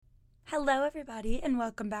Hello, everybody, and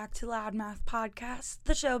welcome back to Loudmouth Podcast,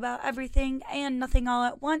 the show about everything and nothing all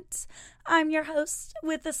at once. I'm your host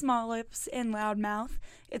with the small lips and loud mouth.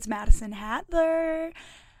 It's Madison Hadler.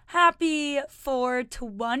 Happy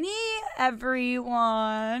 420,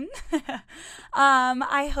 everyone.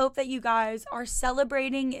 I hope that you guys are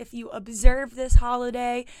celebrating if you observe this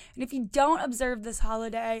holiday. And if you don't observe this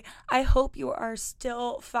holiday, I hope you are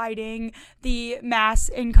still fighting the mass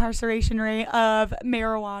incarceration rate of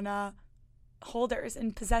marijuana holders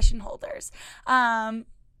and possession holders,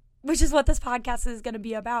 which is what this podcast is going to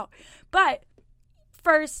be about. But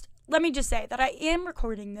first, let me just say that I am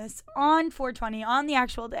recording this on 420, on the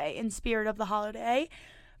actual day, in spirit of the holiday,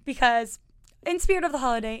 and because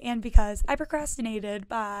I procrastinated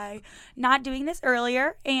by not doing this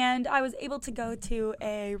earlier, and I was able to go to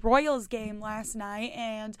a Royals game last night,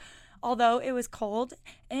 and although it was cold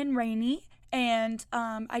and rainy, and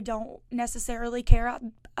I don't necessarily care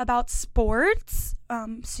about sports,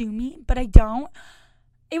 sue me, but I don't.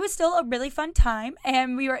 It was still a really fun time,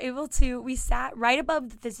 and we sat right above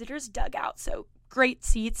the visitors' dugout, so great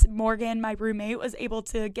seats. Morgan, my roommate, was able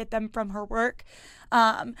to get them from her work,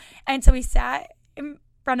 and so we sat in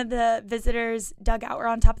front of the visitors' dugout, or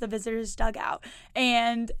on top of the visitors' dugout,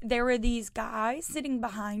 and there were these guys sitting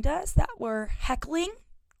behind us that were heckling,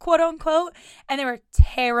 quote unquote, and they were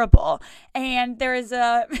terrible, and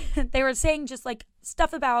they were saying just like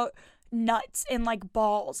stuff about nuts and like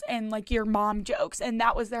balls and like your mom jokes, and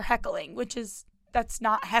that was their heckling, that's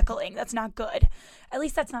not heckling. That's not good. At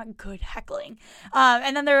least that's not good heckling.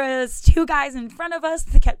 And then there was two guys in front of us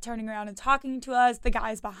that kept turning around and talking to us. The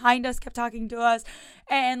guys behind us kept talking to us.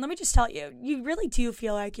 And let me just tell you, you really do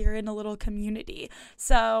feel like you're in a little community.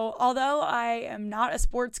 So although I am not a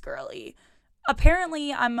sports girly,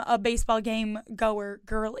 apparently I'm a baseball game goer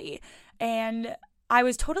girly, and I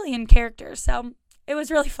was totally in character. So it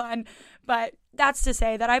was really fun, but that's to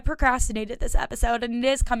say that I procrastinated this episode, and it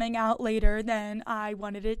is coming out later than I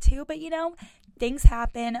wanted it to, but things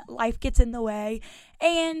happen, life gets in the way,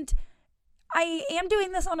 and I am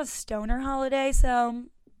doing this on a stoner holiday, so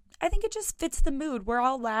I think it just fits the mood. We're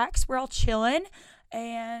all lax, we're all chilling,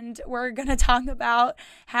 and we're going to talk about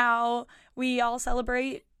how we all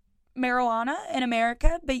celebrate marijuana in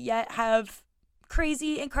America, but yet have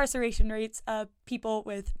crazy incarceration rates of people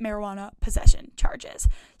with marijuana possession charges.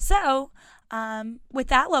 So, with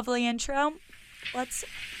that lovely intro, let's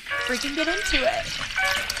freaking get into it.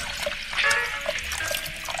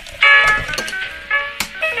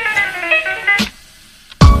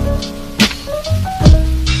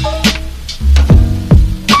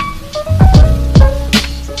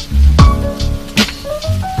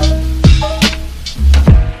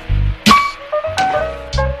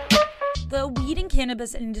 The weed and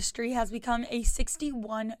cannabis industry has become a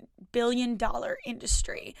 $61 billion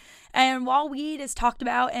industry. And while weed is talked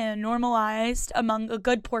about and normalized among a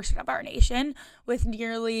good portion of our nation, with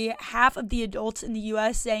nearly half of the adults in the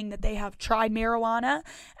U.S. saying that they have tried marijuana,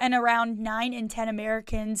 and around 9 in 10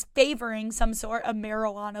 Americans favoring some sort of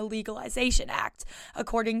marijuana legalization act,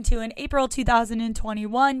 according to an April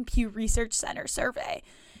 2021 Pew Research Center survey.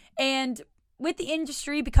 And with the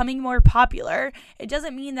industry becoming more popular, it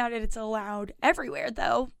doesn't mean that it's allowed everywhere,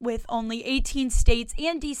 though, with only 18 states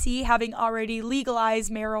and D.C. having already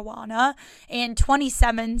legalized marijuana, and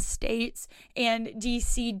 27 states and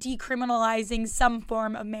D.C. decriminalizing some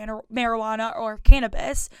form of marijuana or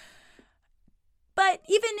cannabis. But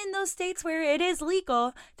even in those states where it is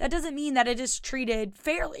legal, that doesn't mean that it is treated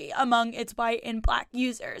fairly among its white and black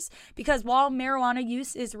users. Because while marijuana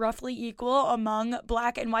use is roughly equal among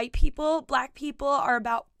black and white people, black people are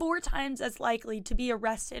about 4 times as likely to be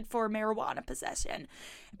arrested for marijuana possession.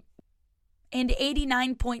 And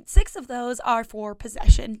 89.6 of those are for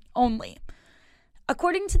possession only.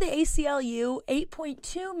 According to the ACLU,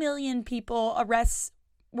 8.2 million people arrests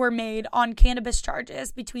were made on cannabis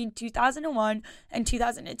charges between 2001 and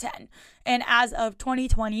 2010. And as of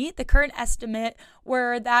 2020, the current estimate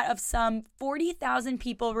were that of some 40,000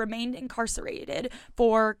 people remained incarcerated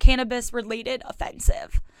for cannabis-related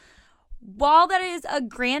offenses. While that is a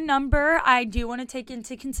grand number, I do want to take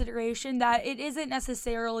into consideration that it isn't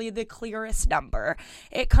necessarily the clearest number.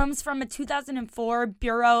 It comes from a 2004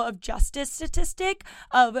 Bureau of Justice statistic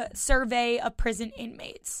of survey of prison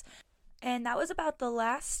inmates. And that was about the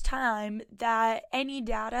last time that any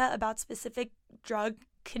data about specific drug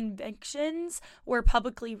convictions were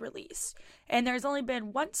publicly released. And there's only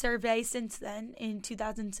been one survey since then in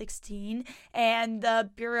 2016, and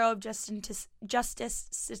the Bureau of Justice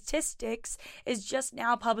Statistics is just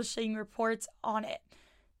now publishing reports on it.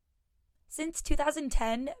 Since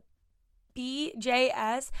 2010,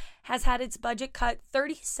 BJS has had its budget cut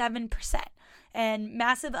 37%. And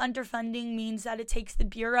massive underfunding means that it takes the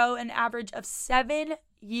Bureau an average of 7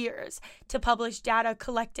 years to publish data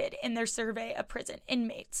collected in their survey of prison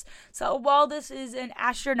inmates. So while this is an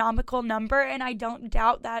astronomical number, and I don't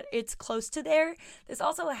doubt that it's close to there, this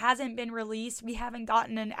also hasn't been released. We haven't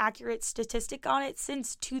gotten an accurate statistic on it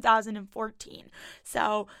since 2014.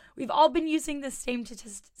 So we've all been using the same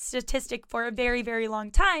statistic for a very, very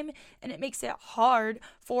long time, and it makes it hard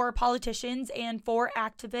for politicians and for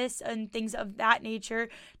activists and things of that nature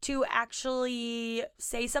to actually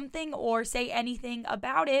say something or say anything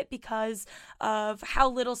about it because of how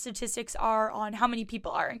little statistics are on how many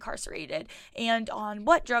people are incarcerated and on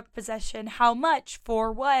what drug possession, how much,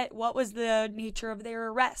 for what was the nature of their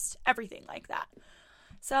arrest, everything like that.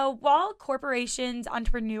 So while corporations,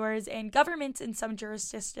 entrepreneurs, and governments in some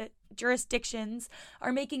jurisdictions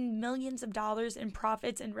are making millions of dollars in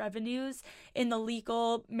profits and revenues in the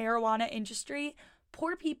legal marijuana industry,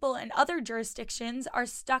 poor people in other jurisdictions are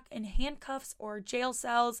stuck in handcuffs or jail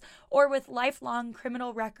cells or with lifelong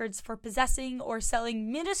criminal records for possessing or selling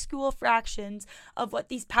minuscule fractions of what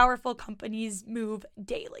these powerful companies move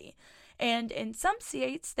daily. And in some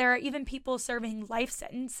states, there are even people serving life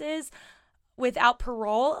sentences without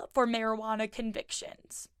parole for marijuana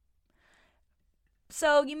convictions.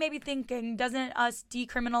 So you may be thinking, doesn't us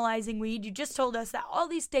decriminalizing weed, you just told us that all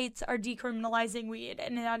these states are decriminalizing weed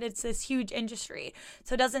and that it's this huge industry.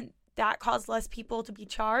 So doesn't that cause less people to be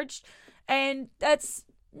charged? And that's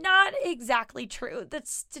not exactly true. The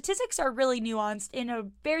statistics are really nuanced in a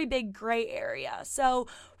very big gray area. So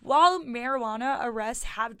while marijuana arrests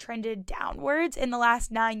have trended downwards in the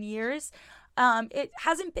last 9 years, it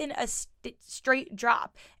hasn't been a straight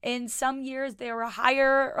drop. In some years, there were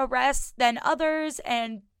higher arrests than others,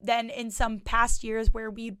 and then in some past years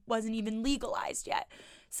where weed wasn't even legalized yet.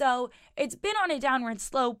 So it's been on a downward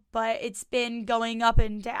slope, but it's been going up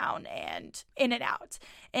and down and in and out.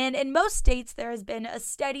 And in most states, there has been a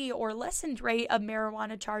steady or lessened rate of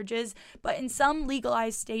marijuana charges, but in some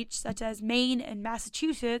legalized states, such as Maine and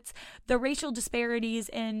Massachusetts, the racial disparities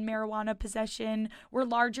in marijuana possession were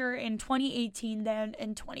larger in 2018 than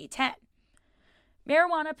in 2010.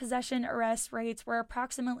 Marijuana possession arrest rates were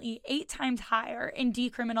approximately 8 times higher in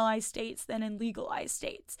decriminalized states than in legalized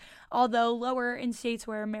states, although lower in states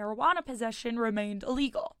where marijuana possession remained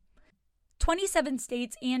illegal. 27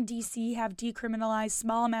 states and D.C. have decriminalized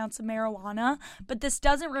small amounts of marijuana, but this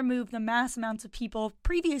doesn't remove the mass amounts of people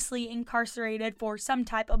previously incarcerated for some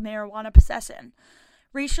type of marijuana possession.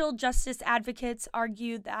 Racial justice advocates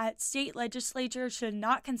argue that state legislatures should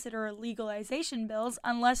not consider legalization bills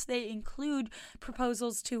unless they include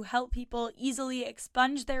proposals to help people easily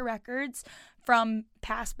expunge their records from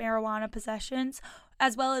past marijuana possessions,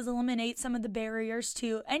 as well as eliminate some of the barriers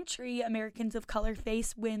to entry Americans of color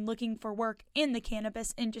face when looking for work in the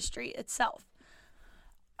cannabis industry itself.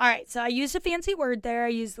 All right, so I used a fancy word there. I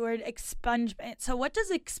used the word expungement. So what does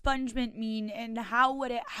expungement mean, and how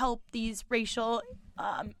would it help these racial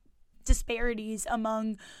disparities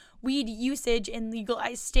among weed usage in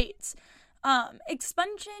legalized states?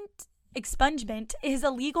 Expungement is a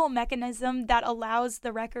legal mechanism that allows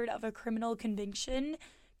the record of a criminal conviction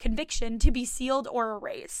to be sealed or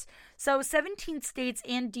erased. So 17 states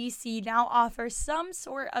and DC now offer some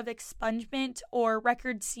sort of expungement or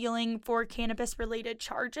record sealing for cannabis-related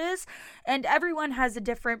charges, and everyone has a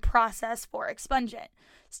different process for expungement.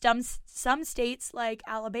 Some states like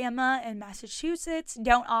Alabama and Massachusetts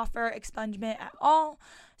don't offer expungement at all.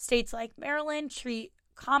 States like Maryland treat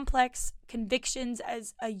complex convictions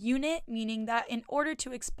as a unit, meaning that in order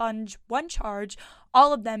to expunge one charge,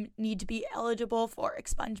 all of them need to be eligible for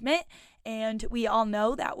expungement. And we all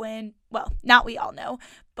know that not we all know,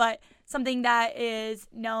 but something that is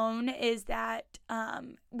known is that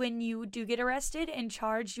when you do get arrested and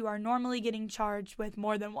charged, you are normally getting charged with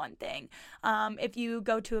more than one thing. If you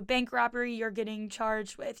go to a bank robbery, you're getting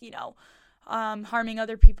charged with, harming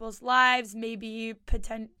other people's lives, maybe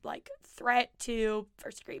threat to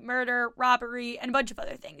first-degree murder, robbery, and a bunch of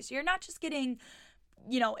other things. You're not just getting,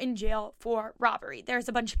 in jail for robbery. There's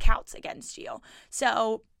a bunch of counts against you.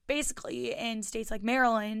 So basically, in states like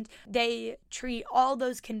Maryland, they treat all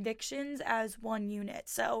those convictions as one unit.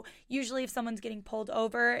 So usually if someone's getting pulled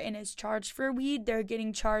over and is charged for weed, they're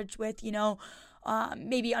getting charged with,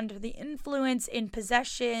 maybe under the influence, in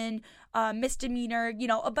possession, misdemeanor,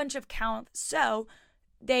 a bunch of counts. So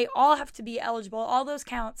they all have to be eligible. All those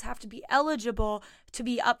counts have to be eligible to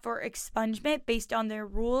be up for expungement based on their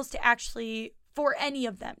rules to actually for any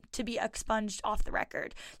of them to be expunged off the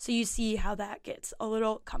record. So you see how that gets a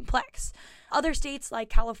little complex. Other states like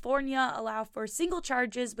California allow for single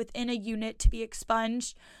charges within a unit to be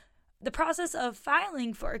expunged. The process of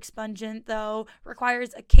filing for expungement, though,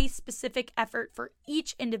 requires a case-specific effort for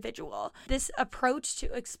each individual. This approach to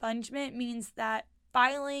expungement means that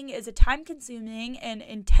filing is a time-consuming and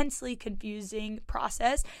intensely confusing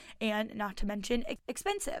process, and not to mention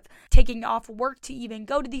expensive. Taking off work to even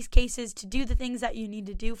go to these cases to do the things that you need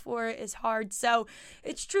to do for it is hard. So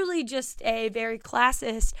it's truly just a very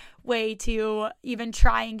classist way to even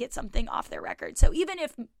try and get something off their record. So even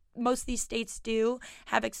if most of these states do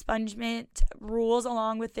have expungement rules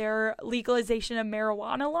along with their legalization of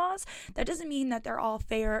marijuana laws, that doesn't mean that they're all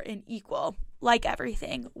fair and equal. Like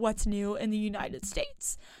everything, what's new in the United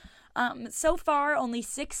States. So far, only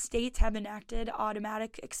 6 states have enacted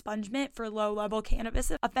automatic expungement for low-level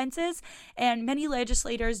cannabis offenses, and many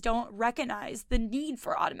legislators don't recognize the need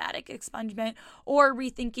for automatic expungement or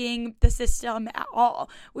rethinking the system at all,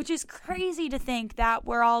 which is crazy to think that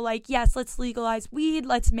we're all like, yes, let's legalize weed,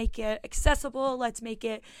 let's make it accessible, let's make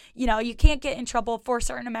it, you can't get in trouble for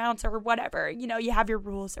certain amounts or whatever, you have your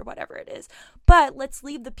rules or whatever it is. But let's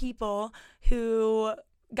leave the people who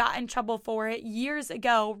got in trouble for it years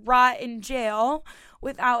ago rot in jail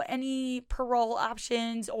without any parole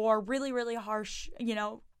options or really, really harsh,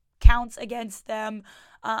 counts against them,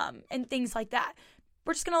 and things like that.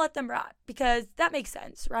 We're just going to let them rot because that makes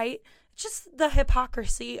sense, right? Just the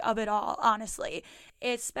hypocrisy of it all, honestly,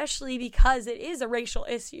 especially because it is a racial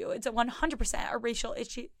issue. It's a 100% a racial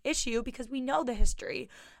issue because we know the history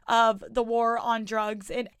of the war on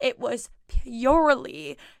drugs, and it was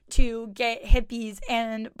purely to get hippies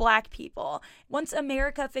and black people. Once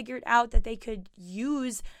America figured out that they could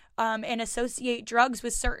use and associate drugs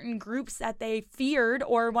with certain groups that they feared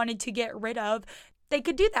or wanted to get rid of, they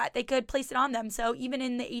could do that. They could place it on them. So even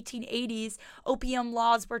in the 1880s, opium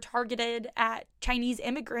laws were targeted at Chinese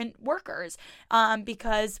immigrant workers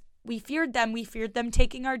because we feared them. We feared them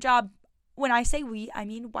taking our job. When I say we, I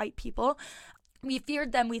mean white people. We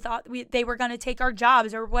feared them. We thought they were going to take our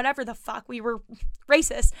jobs or whatever the fuck. We were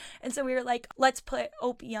racist. And so we were like, let's put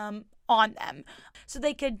opium on them. So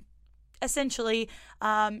they could essentially,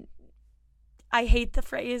 I hate the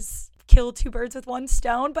phrase kill 2 birds with 1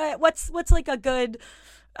 stone, but what's like a good,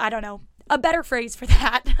 I don't know, a better phrase for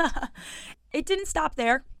that? It didn't stop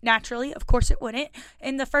there. Naturally, of course it wouldn't.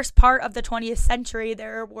 In the first part of the 20th century,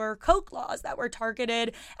 there were coke laws that were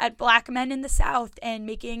targeted at black men in the South and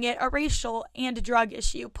making it a racial and a drug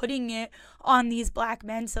issue, putting it on these black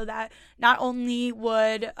men so that not only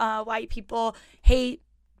would white people hate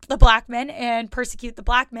the black men and persecute the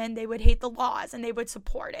black men, they would hate the laws and they would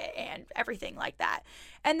support it and everything like that.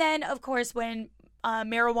 And then, of course, when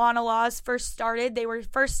marijuana laws first started, they were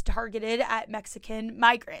first targeted at Mexican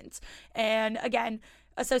migrants. And again,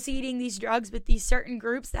 associating these drugs with these certain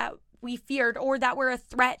groups that we feared or that were a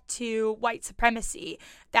threat to white supremacy,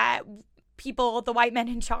 that people, the white men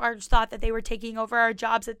in charge, thought that they were taking over our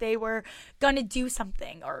jobs, that they were going to do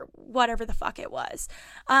something or whatever the fuck it was.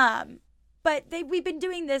 But we've been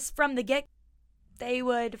doing this from the get. They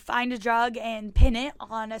would find a drug and pin it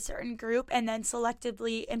on a certain group and then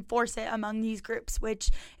selectively enforce it among these groups, which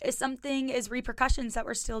is repercussions that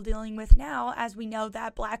we're still dealing with now, as we know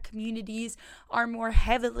that black communities are more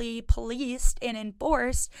heavily policed and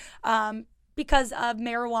enforced because of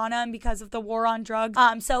marijuana and because of the war on drugs.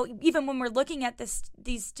 So even when we're looking at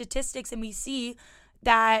these statistics and we see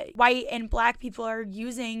that white and black people are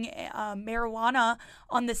using marijuana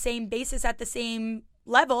on the same basis at the same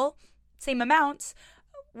level, same amounts,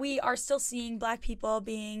 we are still seeing black people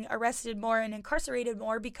being arrested more and incarcerated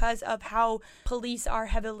more because of how police are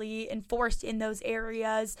heavily enforced in those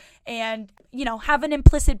areas and, have an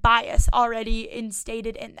implicit bias already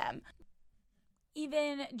instated in them.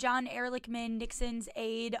 Even John Ehrlichman, Nixon's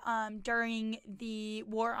aide during the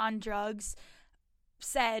war on drugs,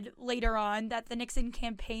 said later on that the Nixon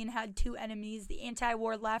campaign had 2 enemies, the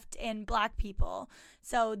anti-war left and black people.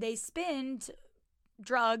 So they spinned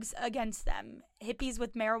drugs against them, hippies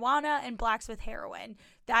with marijuana and blacks with heroin.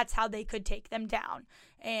 That's how they could take them down.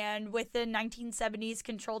 And with the 1970s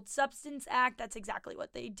Controlled Substance Act, that's exactly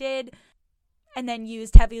what they did, and then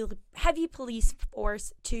used heavy police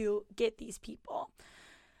force to get these people.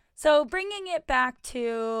 So bringing it back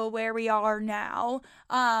to where we are now,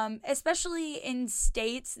 especially in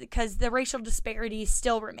states, because the racial disparity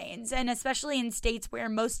still remains, and especially in states where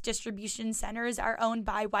most distribution centers are owned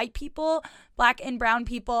by white people, Black and brown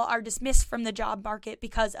people are dismissed from the job market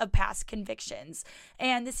because of past convictions.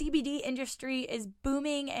 And the CBD industry is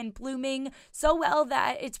booming and blooming so well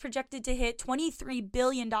that it's projected to hit $23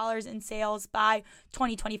 billion in sales by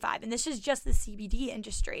 2025. And this is just the CBD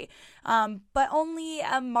industry. But only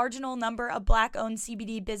a marginal number of Black-owned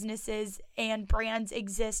CBD businesses and brands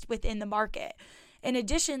exist within the market. In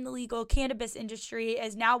addition, the legal cannabis industry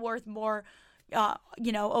is now worth more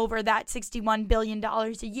over that $61 billion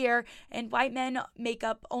a year, and white men make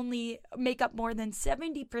up more than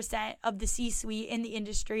 70% of the C-suite in the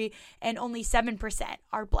industry, and only 7%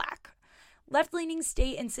 are Black. Left-leaning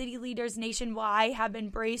state and city leaders nationwide have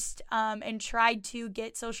embraced and tried to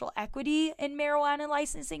get social equity in marijuana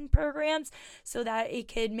licensing programs so that it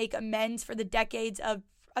could make amends for the decades of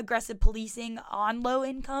aggressive policing on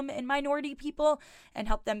low-income and minority people and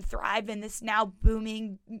help them thrive in this now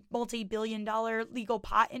booming multi-billion-dollar legal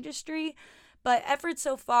pot industry. But efforts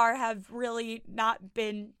so far have really not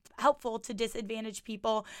been helpful to disadvantaged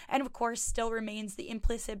people, and of course still remains the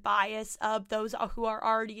implicit bias of those who are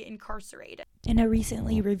already incarcerated. In a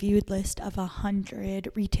recently reviewed list of 100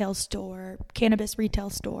 cannabis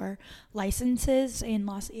retail store licenses in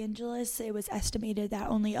Los Angeles, it was estimated that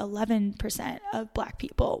only 11% of Black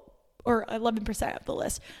people, or 11% of the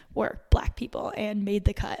list, were Black people and made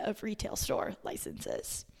the cut of retail store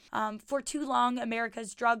licenses. For too long,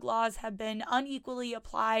 America's drug laws have been unequally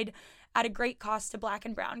applied at a great cost to Black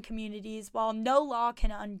and brown communities. While no law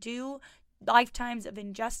can undo lifetimes of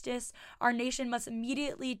injustice, our nation must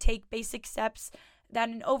immediately take basic steps that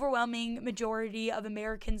an overwhelming majority of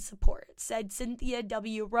Americans support, said Cynthia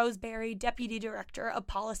W. Roseberry, Deputy Director of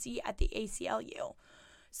Policy at the ACLU.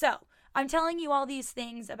 So, I'm telling you all these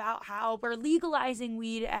things about how we're legalizing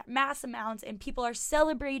weed at mass amounts and people are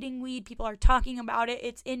celebrating weed. People are talking about it.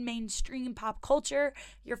 It's in mainstream pop culture.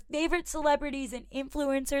 Your favorite celebrities and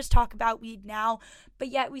influencers talk about weed now, but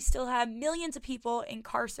yet we still have millions of people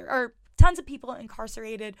tons of people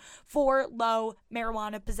incarcerated for low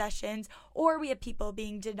marijuana possessions, or we have people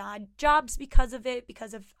being denied jobs because of it,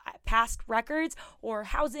 because of past records or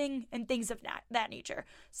housing and things of that nature.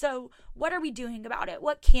 So what are we doing about it?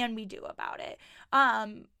 What can we do about it?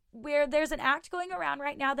 Where there's an act going around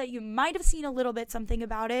right now that you might have seen a little bit something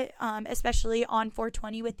about it, especially on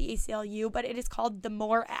 420 with the ACLU, but it is called the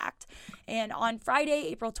MORE Act. And on Friday,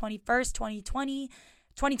 April 21st,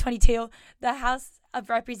 2022, the House of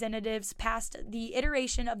Representatives passed the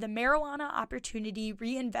iteration of the Marijuana Opportunity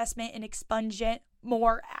Reinvestment and Expungement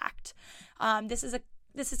MORE Act.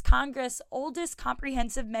 This is Congress' oldest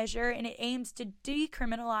comprehensive measure, and it aims to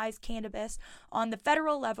decriminalize cannabis on the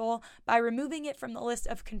federal level by removing it from the list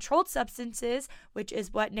of controlled substances, which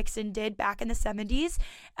is what Nixon did back in the 70s,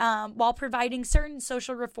 while providing certain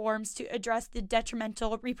social reforms to address the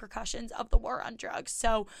detrimental repercussions of the war on drugs.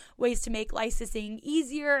 So ways to make licensing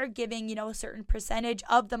easier, giving, a certain percentage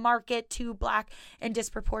of the market to Black and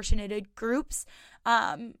disproportionate groups,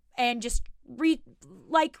 and just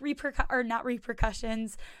not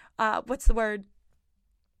repercussions. What's the word,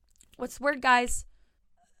 guys?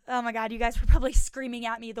 Oh my God, you guys were probably screaming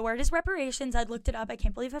at me. The word is reparations. I looked it up. I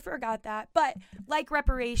can't believe I forgot that. But like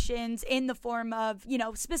reparations in the form of,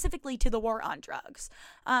 specifically to the war on drugs.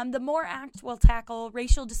 The MORE Act will tackle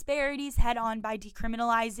racial disparities head on by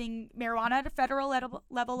decriminalizing marijuana at a federal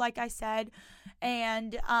level, like I said.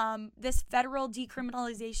 And this federal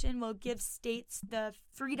decriminalization will give states the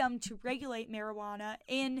freedom to regulate marijuana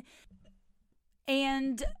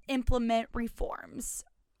and implement reforms.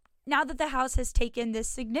 Now that the House has taken this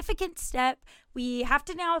significant step, we have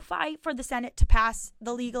to now fight for the Senate to pass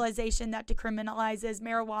the legalization that decriminalizes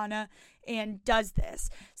marijuana and does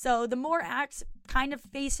this. So the MORE Act kind of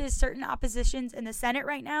faces certain oppositions in the Senate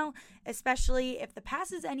right now, especially if the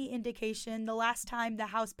passes any indication. The last time the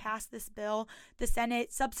House passed this bill, the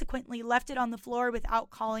Senate subsequently left it on the floor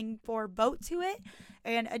without calling for vote to it.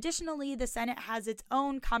 And additionally, the Senate has its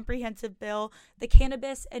own comprehensive bill, the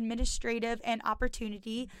Cannabis Administrative and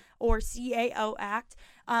Opportunity, or CAO Act,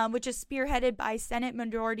 which is spearheaded by Senate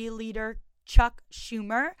Majority Leader Chuck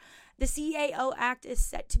Schumer. The CAO Act is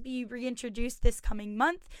set to be reintroduced this coming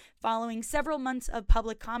month, following several months of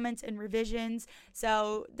public comments and revisions.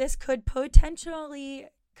 So this could potentially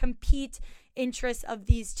compete interests of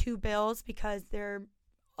these two bills because they're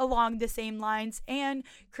along the same lines and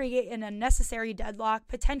create an unnecessary deadlock,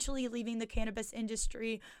 potentially leaving the cannabis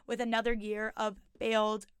industry with another year of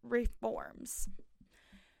failed reforms.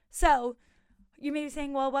 So, you may be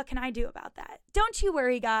saying, well, what can I do about that? Don't you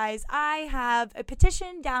worry, guys. I have a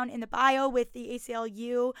petition down in the bio with the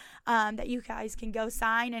ACLU that you guys can go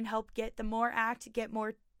sign and help get the MORE Act, get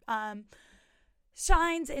more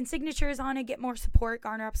signs and signatures on it, get more support,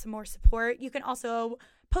 garner up some more support. You can also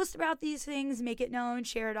post about these things, make it known,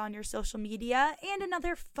 share it on your social media. And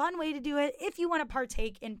another fun way to do it, if you want to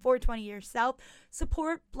partake in 420 yourself,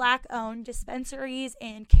 support Black-owned dispensaries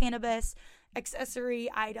and cannabis accessory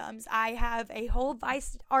items. I have a whole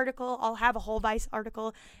Vice article. I'll have a whole Vice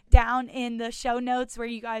article down in the show notes where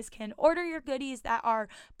you guys can order your goodies that are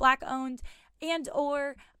Black-owned and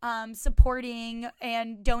or supporting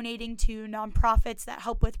and donating to nonprofits that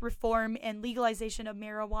help with reform and legalization of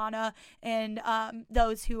marijuana and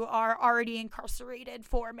those who are already incarcerated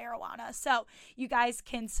for marijuana. So you guys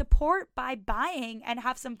can support by buying and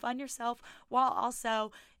have some fun yourself while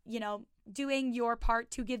also, doing your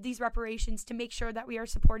part to give these reparations to make sure that we are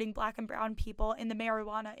supporting Black and brown people in the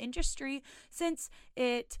marijuana industry, since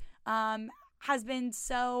it has been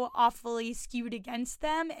so awfully skewed against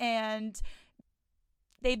them, and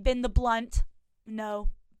they've been the blunt, no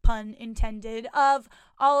pun intended, of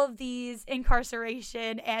all of these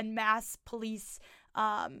incarceration and mass police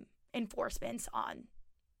enforcements on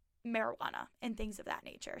marijuana and things of that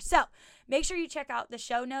nature. So make sure you check out the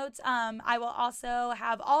show notes. I will also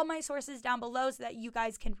have all my sources down below so that you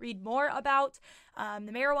guys can read more about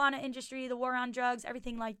the marijuana industry, the war on drugs,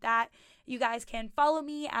 everything like that. You guys can follow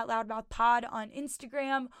me at loudmouthpod on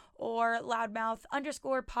Instagram or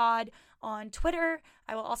loudmouth_pod on Twitter.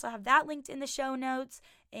 I will also have that linked in the show notes.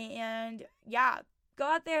 And yeah, go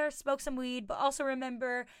out there, smoke some weed, but also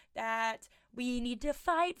remember that we need to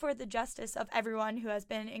fight for the justice of everyone who has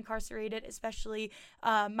been incarcerated, especially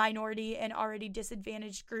minority and already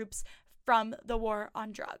disadvantaged groups from the war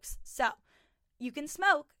on drugs. So you can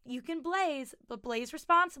smoke, you can blaze, but blaze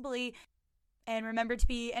responsibly, and remember to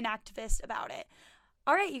be an activist about it.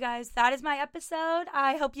 All right, you guys, that is my episode.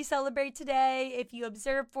 I hope you celebrate today. If you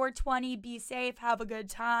observe 420, be safe, have a good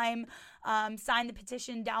time. Sign the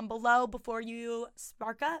petition down below before you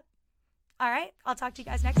spark up. All right, I'll talk to you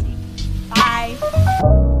guys next week. Bye.